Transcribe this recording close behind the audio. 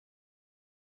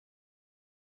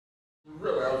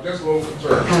Really, I was just a little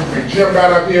concerned. And Jim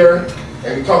got up here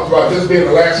and he talked about this being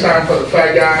the last time for the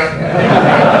fat guy.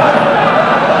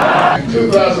 In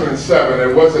 2007,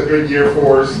 it was a good year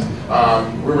for us.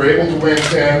 We were able to win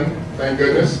 10, thank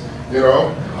goodness, you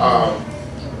know.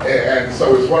 And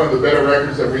so it's one of the better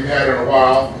records that we've had in a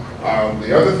while.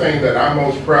 The other thing that I'm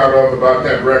most proud of about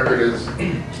that record is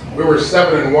we were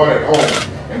 7-1 at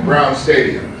home in Brown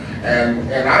Stadium.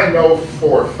 And I know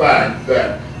for a fact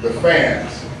that the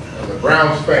fans, the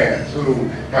Browns fans who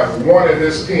have wanted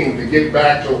this team to get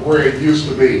back to where it used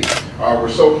to be, we're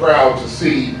so proud to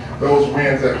see those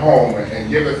wins at home and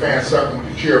give the fans something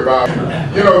to cheer about.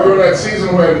 You know, during that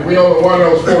season when we only won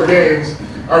those 4 games,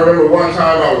 I remember one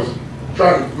time I was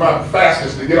trying my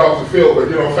fastest to get off the field, but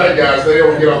you know, fat guys, they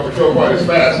don't get off the field quite as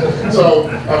fast. So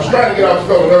I was trying to get off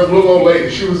the field and there was a little old lady,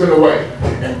 she was in the way.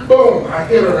 And boom, I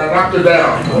hit her and I knocked her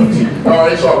down. All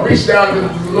right, so I reached down to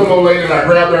the little old lady and I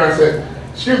grabbed her and I said,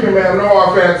 "Excuse me, ma'am,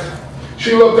 no offense."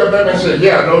 She looked up at me and said,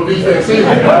 "Yeah, no defense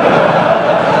either."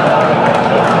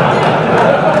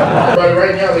 But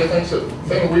right now they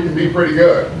think we can be pretty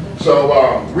good. So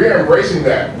we're embracing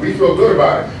that. We feel good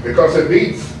about it because it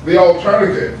beats the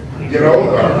alternative. You know,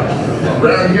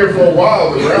 around here for a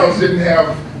while, the Browns didn't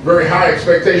have very high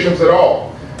expectations at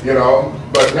all. You know,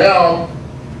 but now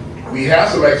we have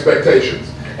some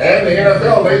expectations. And the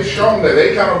NFL, they've shown that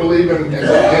they kind of believe in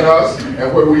us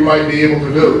and what we might be able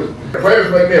to do. The players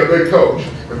make me a good coach.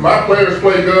 If my players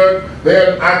play good,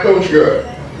 then I coach good.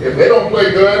 If they don't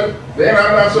play good, then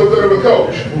I'm not so good of a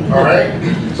coach. All right?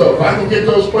 So if I can get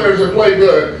those players to play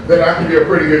good, then I can be a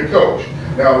pretty good coach.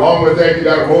 Now, along with that, you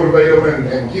got to motivate them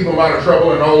and keep them out of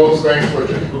trouble and all those things,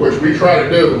 which we try to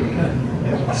do.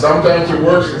 Sometimes it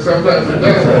works and sometimes it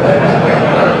doesn't.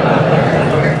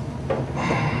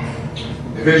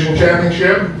 Division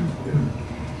championship,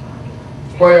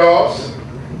 playoffs,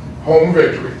 home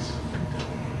victories.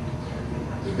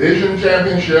 Division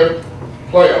championship,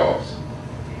 playoffs.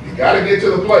 You got to get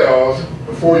to the playoffs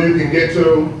before you can get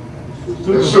to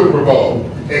the Super Bowl.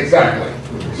 Exactly.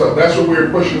 So that's what we're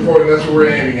pushing for and that's what we're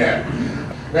aiming at.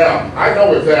 Now, I know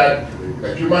with that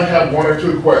you might have 1 or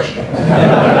 2 questions. Wait a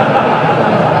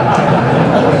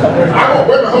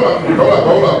minute,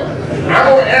 hold up. I'm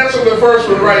going to answer the first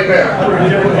one right now.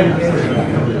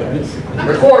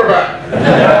 The quarterback.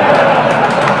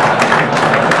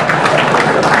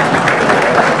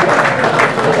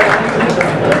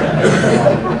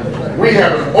 We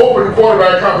have an open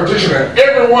quarterback competition, and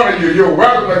every one of you're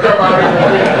welcome to come out and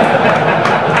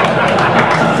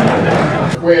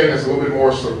compete. Quinn is a little bit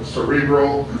more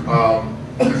cerebral.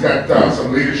 He's got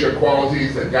some leadership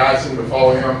qualities that guys seem to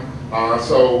follow him.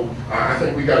 So I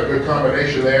think we got a good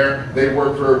combination there. They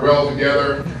work very well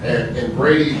together, and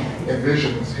Brady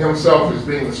envisions himself as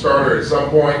being the starter at some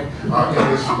point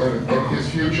in his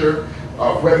future.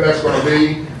 When that's going to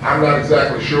be, I'm not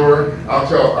exactly sure. I'll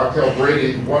tell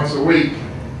Brady once a week,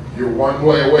 "You're 1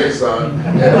 play away, son."